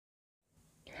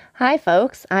Hi,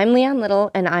 folks. I'm Leanne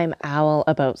Little, and I'm owl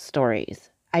about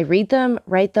stories. I read them,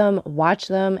 write them, watch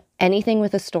them, anything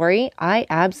with a story. I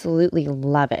absolutely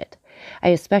love it. I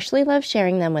especially love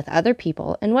sharing them with other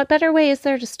people, and what better way is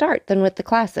there to start than with the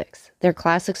classics? They're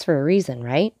classics for a reason,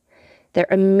 right? They're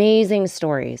amazing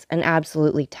stories and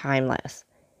absolutely timeless.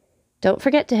 Don't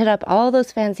forget to hit up all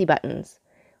those fancy buttons.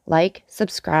 Like,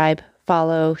 subscribe,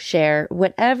 follow, share,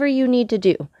 whatever you need to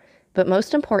do. But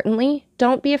most importantly,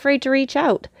 don't be afraid to reach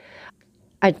out.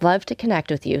 I'd love to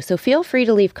connect with you, so feel free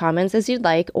to leave comments as you'd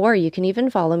like, or you can even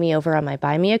follow me over on my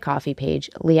Buy Me a Coffee page,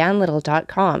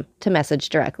 leannelittle.com, to message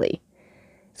directly.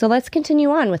 So let's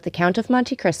continue on with The Count of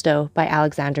Monte Cristo by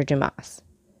Alexandre Dumas.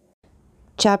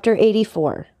 Chapter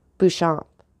 84, Beauchamp.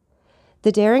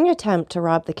 The daring attempt to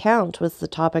rob the Count was the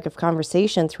topic of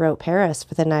conversation throughout Paris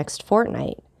for the next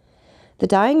fortnight. The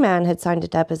dying man had signed a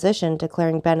deposition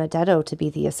declaring Benedetto to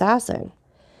be the assassin.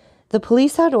 The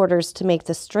police had orders to make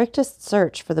the strictest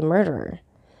search for the murderer.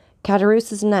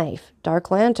 Caderousse's knife, dark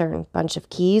lantern, bunch of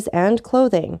keys, and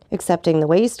clothing, excepting the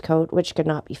waistcoat, which could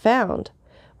not be found,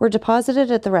 were deposited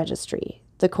at the registry.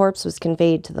 The corpse was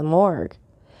conveyed to the morgue.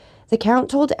 The Count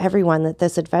told everyone that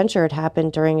this adventure had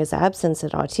happened during his absence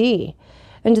at Auteuil,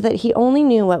 and that he only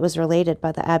knew what was related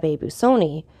by the Abbé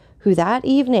Busoni, who that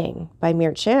evening, by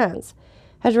mere chance,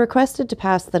 had requested to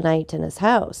pass the night in his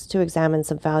house to examine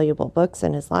some valuable books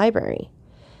in his library.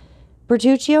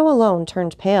 Bertuccio alone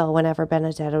turned pale whenever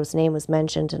Benedetto's name was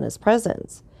mentioned in his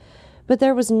presence, but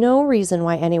there was no reason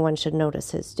why anyone should notice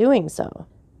his doing so.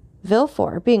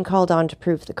 Villefort, being called on to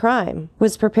prove the crime,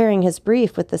 was preparing his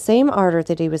brief with the same ardor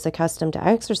that he was accustomed to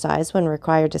exercise when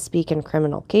required to speak in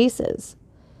criminal cases.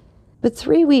 But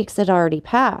 3 weeks had already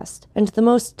passed, and the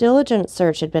most diligent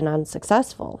search had been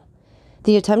unsuccessful.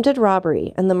 The attempted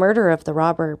robbery and the murder of the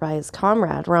robber by his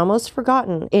comrade were almost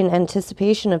forgotten in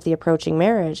anticipation of the approaching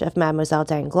marriage of Mademoiselle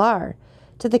Danglars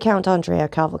to the Count Andrea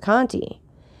Cavalcanti.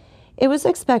 It was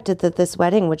expected that this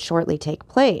wedding would shortly take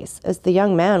place, as the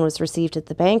young man was received at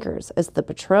the banker's as the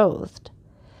betrothed.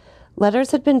 Letters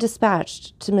had been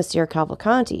dispatched to Monsieur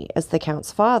Cavalcanti as the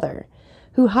Count's father,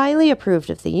 who highly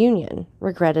approved of the union,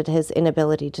 regretted his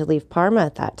inability to leave Parma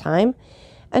at that time,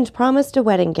 and promised a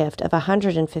wedding gift of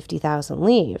 150,000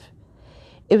 livres.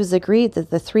 It was agreed that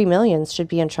the 3 millions should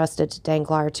be entrusted to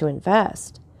Danglars to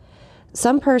invest.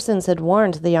 Some persons had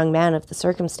warned the young man of the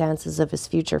circumstances of his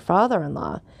future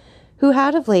father-in-law, who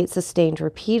had of late sustained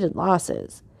repeated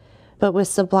losses. But with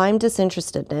sublime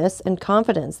disinterestedness and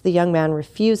confidence the young man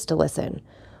refused to listen,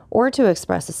 or to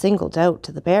express a single doubt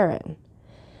to the Baron.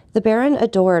 The Baron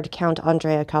adored Count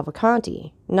Andrea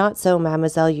Cavalcanti, not so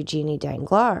Mademoiselle Eugénie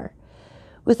Danglars.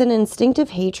 With an instinctive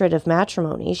hatred of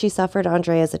matrimony, she suffered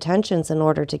Andrea's attentions in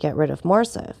order to get rid of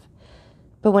Morcerf.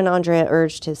 But when Andrea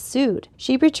urged his suit,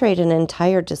 she betrayed an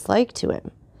entire dislike to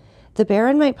him. The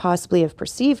Baron might possibly have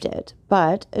perceived it,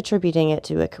 but, attributing it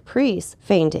to a caprice,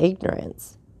 feigned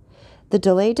ignorance. The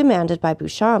delay demanded by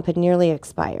Beauchamp had nearly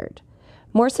expired.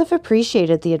 Morcerf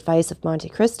appreciated the advice of Monte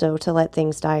Cristo to let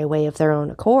things die away of their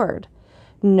own accord.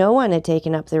 No one had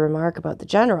taken up the remark about the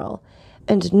general,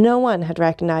 and no one had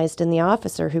recognized in the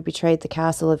officer who betrayed the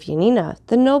castle of Yanina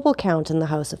the noble count in the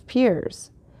House of Peers.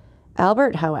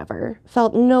 Albert, however,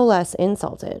 felt no less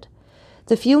insulted.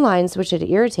 The few lines which had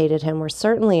irritated him were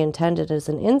certainly intended as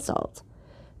an insult.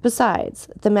 Besides,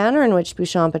 the manner in which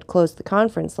Beauchamp had closed the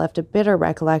conference left a bitter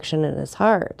recollection in his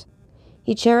heart.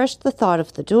 He cherished the thought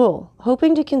of the duel,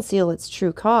 hoping to conceal its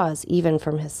true cause even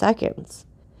from his seconds.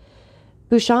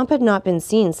 Beauchamp had not been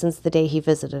seen since the day he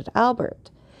visited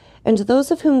Albert, and those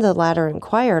of whom the latter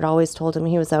inquired always told him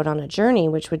he was out on a journey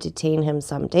which would detain him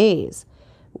some days.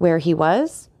 Where he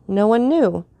was, no one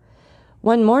knew.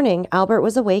 One morning, Albert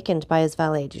was awakened by his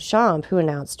valet Duchamp, who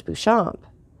announced Beauchamp.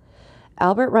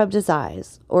 Albert rubbed his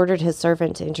eyes, ordered his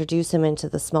servant to introduce him into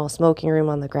the small smoking room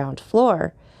on the ground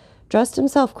floor, dressed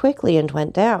himself quickly, and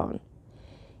went down.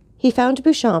 He found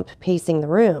Beauchamp pacing the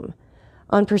room.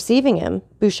 On perceiving him,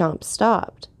 Beauchamp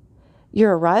stopped.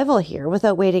 "Your arrival here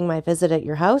without waiting my visit at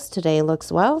your house today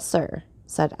looks well, sir,"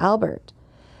 said Albert.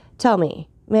 "Tell me,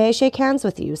 may I shake hands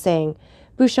with you, saying,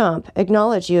 'Beauchamp,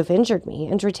 acknowledge you have injured me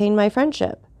and retain my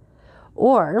friendship'?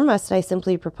 Or must I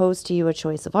simply propose to you a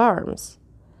choice of arms?"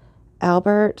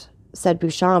 "Albert," said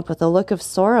Beauchamp with a look of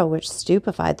sorrow which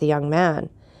stupefied the young man,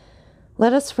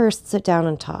 "let us first sit down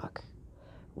and talk."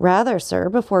 "Rather, sir,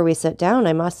 before we sit down,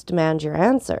 I must demand your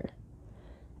answer."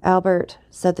 "Albert,"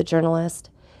 said the journalist,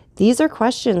 "these are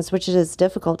questions which it is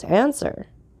difficult to answer."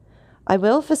 "I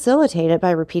will facilitate it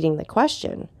by repeating the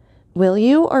question. Will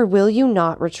you or will you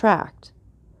not retract?"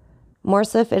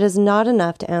 Morcerf, it is not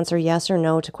enough to answer yes or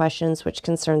no to questions which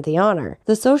concern the honor,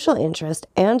 the social interest,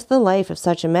 and the life of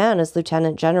such a man as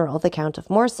Lieutenant General the Count of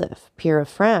Morcerf, peer of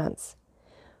France.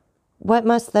 What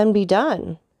must then be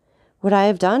done? What I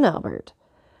have done, Albert.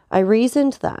 I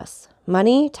reasoned thus.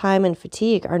 Money, time, and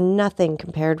fatigue are nothing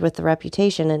compared with the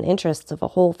reputation and interests of a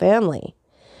whole family.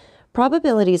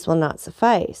 Probabilities will not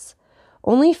suffice.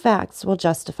 Only facts will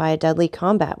justify a deadly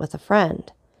combat with a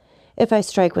friend. If I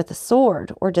strike with a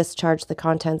sword or discharge the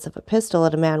contents of a pistol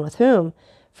at a man with whom,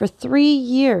 for 3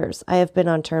 years, I have been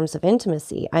on terms of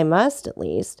intimacy, I must, at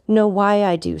least, know why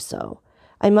I do so.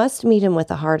 I must meet him with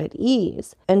a heart at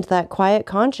ease, and that quiet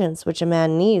conscience which a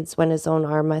man needs when his own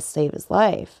arm must save his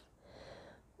life.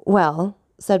 Well,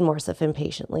 said Morcerf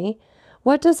impatiently,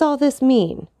 what does all this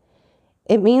mean?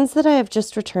 It means that I have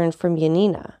just returned from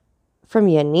Yanina. From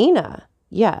Yanina?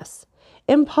 Yes.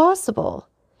 Impossible.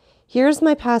 Here is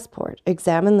my passport.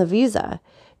 Examine the visa.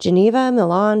 Geneva,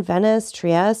 Milan, Venice,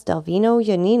 Trieste, Delvino,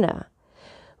 Yanina.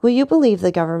 Will you believe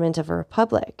the government of a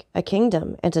republic, a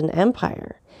kingdom, and an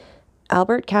empire?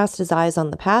 Albert cast his eyes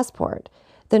on the passport,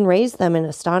 then raised them in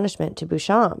astonishment to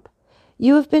Beauchamp.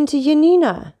 You have been to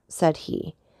Yanina, said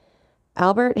he.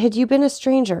 Albert, had you been a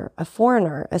stranger, a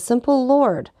foreigner, a simple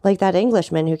lord, like that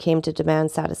Englishman who came to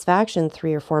demand satisfaction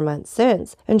 3 or 4 months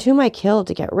since, and whom I killed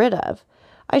to get rid of,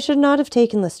 I should not have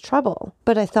taken this trouble,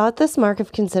 but I thought this mark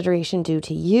of consideration due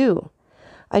to you.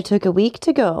 I took a week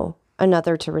to go,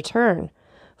 another to return,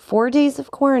 4 days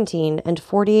of quarantine, and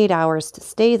 48 hours to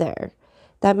stay there.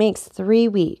 That makes 3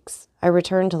 weeks. I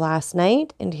returned last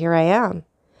night, and here I am.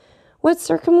 What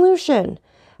circumlocution!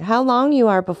 How long you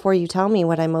are before you tell me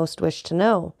what I most wish to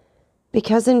know.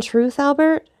 Because in truth,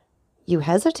 Albert, you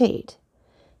hesitate.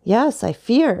 Yes, I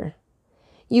fear.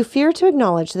 You fear to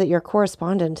acknowledge that your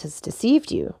correspondent has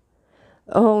deceived you.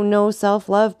 Oh, no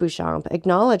self-love, Beauchamp.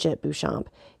 Acknowledge it, Beauchamp.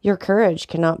 Your courage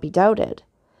cannot be doubted.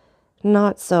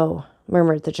 Not so,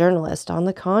 murmured the journalist. On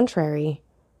the contrary.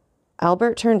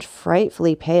 Albert turned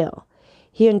frightfully pale.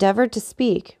 He endeavored to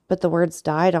speak, but the words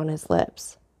died on his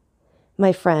lips.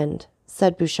 My friend,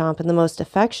 said Beauchamp in the most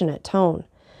affectionate tone,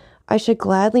 I should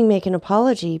gladly make an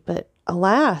apology, but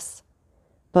alas!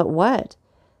 But what?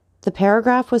 The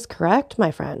paragraph was correct,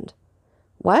 my friend.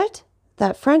 What?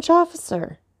 That French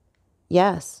officer?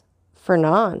 Yes.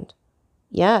 Fernand?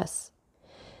 Yes.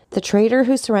 The traitor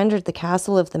who surrendered the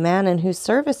castle of the man in whose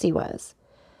service he was?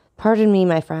 Pardon me,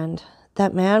 my friend.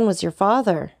 That man was your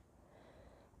father.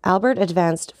 Albert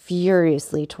advanced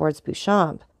furiously towards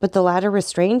Beauchamp, but the latter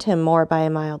restrained him more by a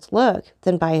mild look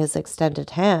than by his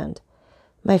extended hand.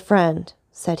 My friend,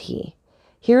 said he,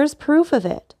 here is proof of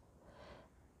it.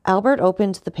 Albert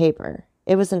opened the paper.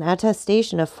 It was an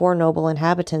attestation of 4 noble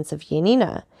inhabitants of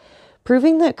Yanina,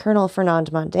 proving that Colonel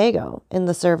Fernand Mondego, in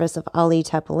the service of Ali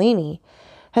Tepelini,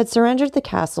 had surrendered the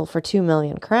castle for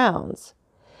 2,000,000 crowns.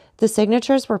 The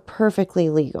signatures were perfectly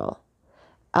legal.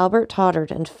 Albert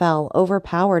tottered and fell,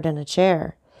 overpowered in a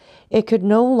chair. It could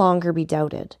no longer be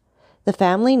doubted. The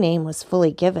family name was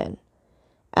fully given.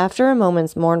 After a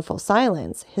moment's mournful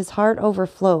silence, his heart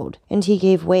overflowed, and he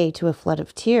gave way to a flood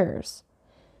of tears.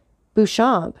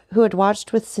 Beauchamp, who had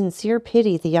watched with sincere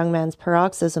pity the young man's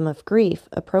paroxysm of grief,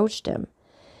 approached him.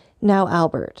 Now,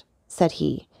 Albert, said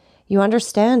he, you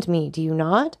understand me, do you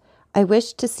not? I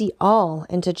wished to see all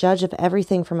and to judge of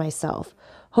everything for myself,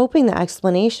 hoping the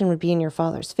explanation would be in your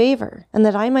father's favor, and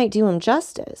that I might do him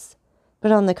justice.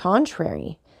 But on the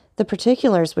contrary, the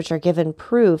particulars which are given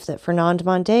prove that Fernand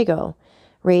Mondego,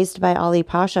 raised by Ali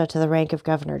Pasha to the rank of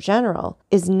Governor-General,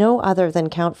 is no other than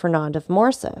Count Fernand of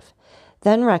Morcerf.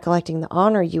 Then, recollecting the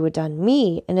honor you had done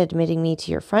me in admitting me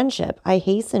to your friendship, I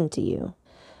hastened to you.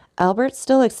 Albert,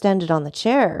 still extended on the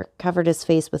chair, covered his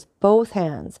face with both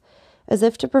hands, as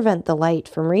if to prevent the light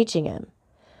from reaching him.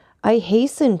 I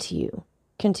hastened to you,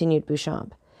 continued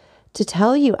Beauchamp, to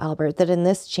tell you, Albert, that in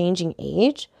this changing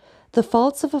age, the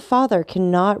faults of a father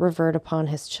cannot revert upon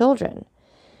his children.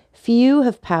 Few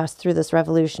have passed through this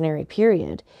revolutionary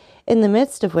period, in the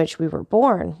midst of which we were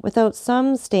born, without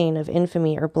some stain of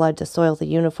infamy or blood to soil the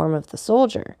uniform of the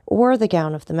soldier, or the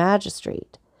gown of the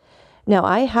magistrate. Now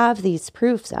I have these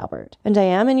proofs, Albert, and I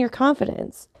am in your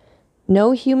confidence.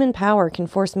 No human power can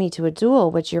force me to a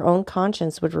duel which your own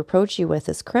conscience would reproach you with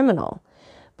as criminal,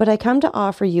 but I come to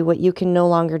offer you what you can no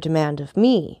longer demand of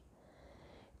me.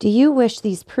 Do you wish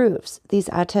these proofs, these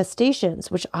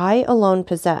attestations, which I alone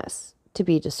possess, to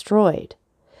be destroyed?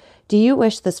 Do you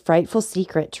wish this frightful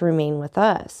secret to remain with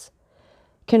us?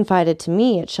 Confided to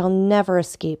me, it shall never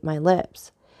escape my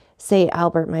lips. Say,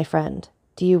 Albert, my friend,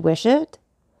 do you wish it?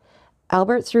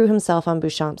 Albert threw himself on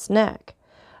Beauchamp's neck.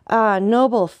 Ah,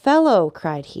 noble fellow,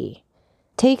 cried he.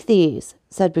 Take these,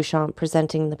 said Beauchamp,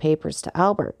 presenting the papers to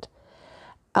Albert.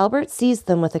 Albert seized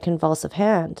them with a convulsive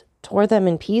hand, tore them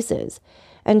in pieces,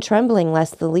 and trembling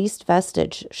lest the least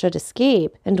vestige should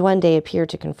escape and one day appear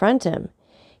to confront him,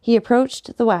 he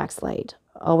approached the waxlight,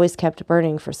 always kept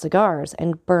burning for cigars,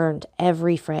 and burned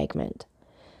every fragment.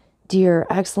 "Dear,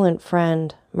 excellent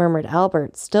friend," murmured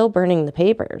Albert, still burning the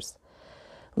papers.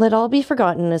 "Let all be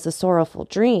forgotten as a sorrowful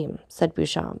dream," said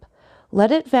Beauchamp.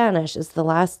 "Let it vanish as the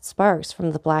last sparks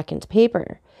from the blackened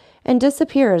paper, and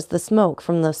disappear as the smoke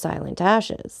from those silent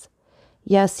ashes."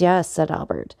 "Yes, yes," said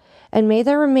Albert, "and may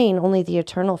there remain only the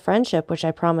eternal friendship which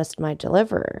I promised my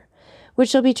deliverer, which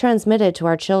shall be transmitted to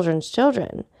our children's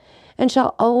children, and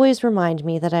shall always remind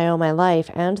me that I owe my life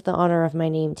and the honor of my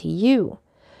name to you.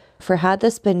 For had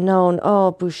this been known,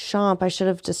 oh, Beauchamp, I should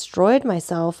have destroyed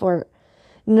myself, or...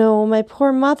 No, my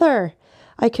poor mother!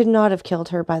 I could not have killed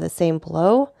her by the same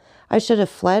blow. I should have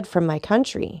fled from my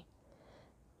country."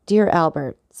 "Dear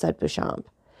Albert," said Beauchamp,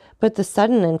 but the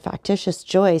sudden and factitious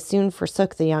joy soon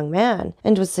forsook the young man,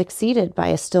 and was succeeded by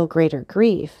a still greater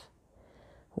grief.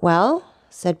 "Well,"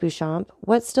 said Beauchamp,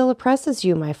 "what still oppresses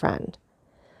you, my friend?"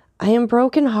 "I am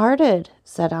broken-hearted,"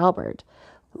 said Albert.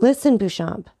 "Listen,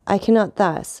 Beauchamp, I cannot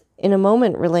thus, in a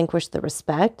moment, relinquish the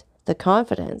respect, the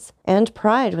confidence, and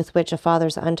pride with which a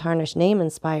father's untarnished name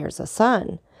inspires a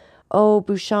son. Oh,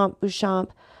 Beauchamp,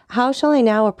 Beauchamp, how shall I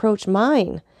now approach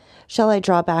mine? Shall I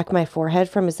draw back my forehead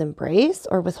from his embrace,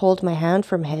 or withhold my hand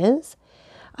from his?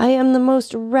 I am the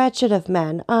most wretched of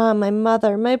men. Ah, my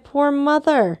mother, my poor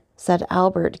mother," said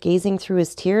Albert, gazing through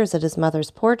his tears at his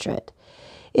mother's portrait.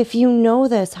 "If you know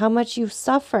this, how much you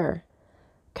suffer."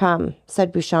 "Come,"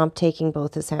 said Beauchamp, taking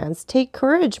both his hands, "take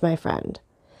courage, my friend."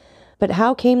 "But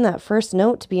how came that first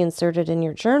note to be inserted in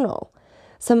your journal?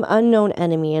 Some unknown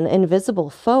enemy, an invisible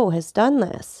foe, has done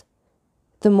this."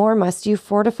 "The more must you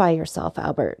fortify yourself,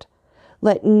 Albert.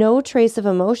 Let no trace of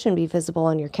emotion be visible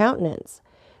on your countenance.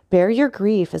 Bear your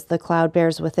grief as the cloud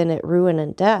bears within it ruin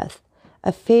and death,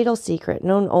 a fatal secret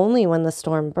known only when the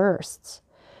storm bursts.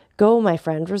 Go, my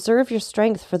friend, reserve your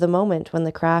strength for the moment when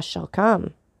the crash shall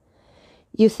come."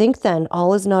 "You think, then,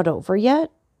 all is not over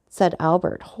yet?" said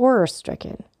Albert,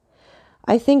 horror-stricken.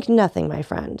 "I think nothing, my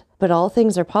friend, but all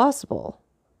things are possible.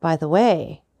 By the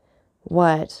way—"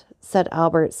 "What?" said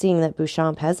Albert, seeing that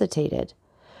Beauchamp hesitated.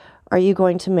 "Are you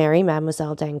going to marry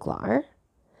Mademoiselle Danglars?"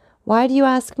 "Why do you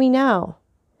ask me now?"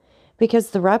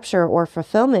 "Because the rupture or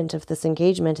fulfillment of this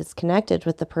engagement is connected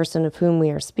with the person of whom we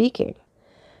are speaking."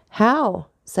 "How?"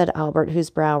 said Albert, whose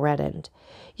brow reddened.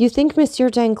 "You think Monsieur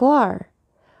Danglars?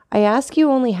 I ask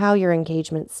you only how your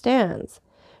engagement stands.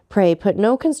 Pray put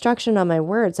no construction on my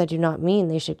words I do not mean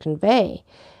they should convey,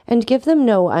 and give them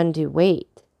no undue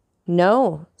weight."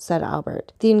 "No," said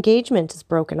Albert, "the engagement is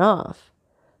broken off."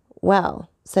 "Well,"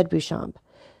 said Beauchamp,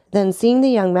 then seeing the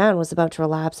young man was about to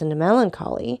relapse into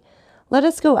melancholy, "Let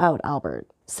us go out, Albert,"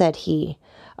 said he.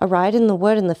 "A ride in the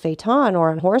wood in the phaeton or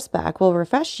on horseback will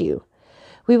refresh you.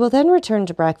 We will then return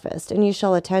to breakfast, and you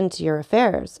shall attend to your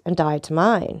affairs, and I to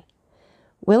mine."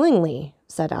 "Willingly,"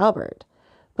 said Albert.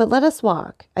 "But let us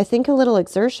walk. I think a little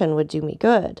exertion would do me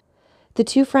good." The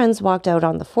two friends walked out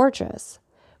on the fortress.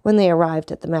 When they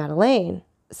arrived at the Madeleine,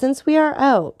 "Since we are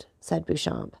out," said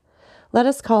Beauchamp, "let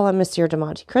us call on Monsieur de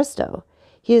Monte Cristo.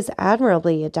 He is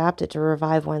admirably adapted to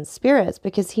revive one's spirits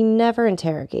because he never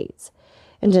interrogates,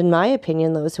 and in my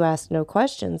opinion those who ask no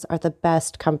questions are the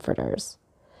best comforters."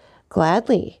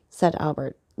 "Gladly," said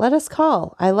Albert. "Let us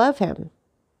call. I love him."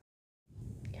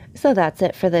 So that's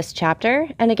it for this chapter.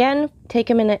 And again, take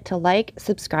a minute to like,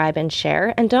 subscribe, and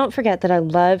share. And don't forget that I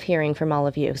love hearing from all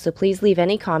of you. So please leave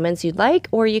any comments you'd like,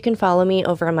 or you can follow me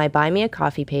over on my Buy Me a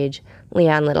Coffee page,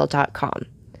 leannelittle.com.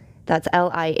 That's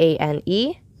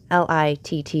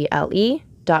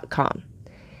LIANELITTLE.com.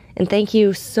 And thank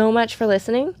you so much for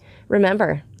listening.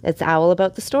 Remember, it's Owl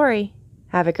about the story.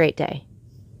 Have a great day.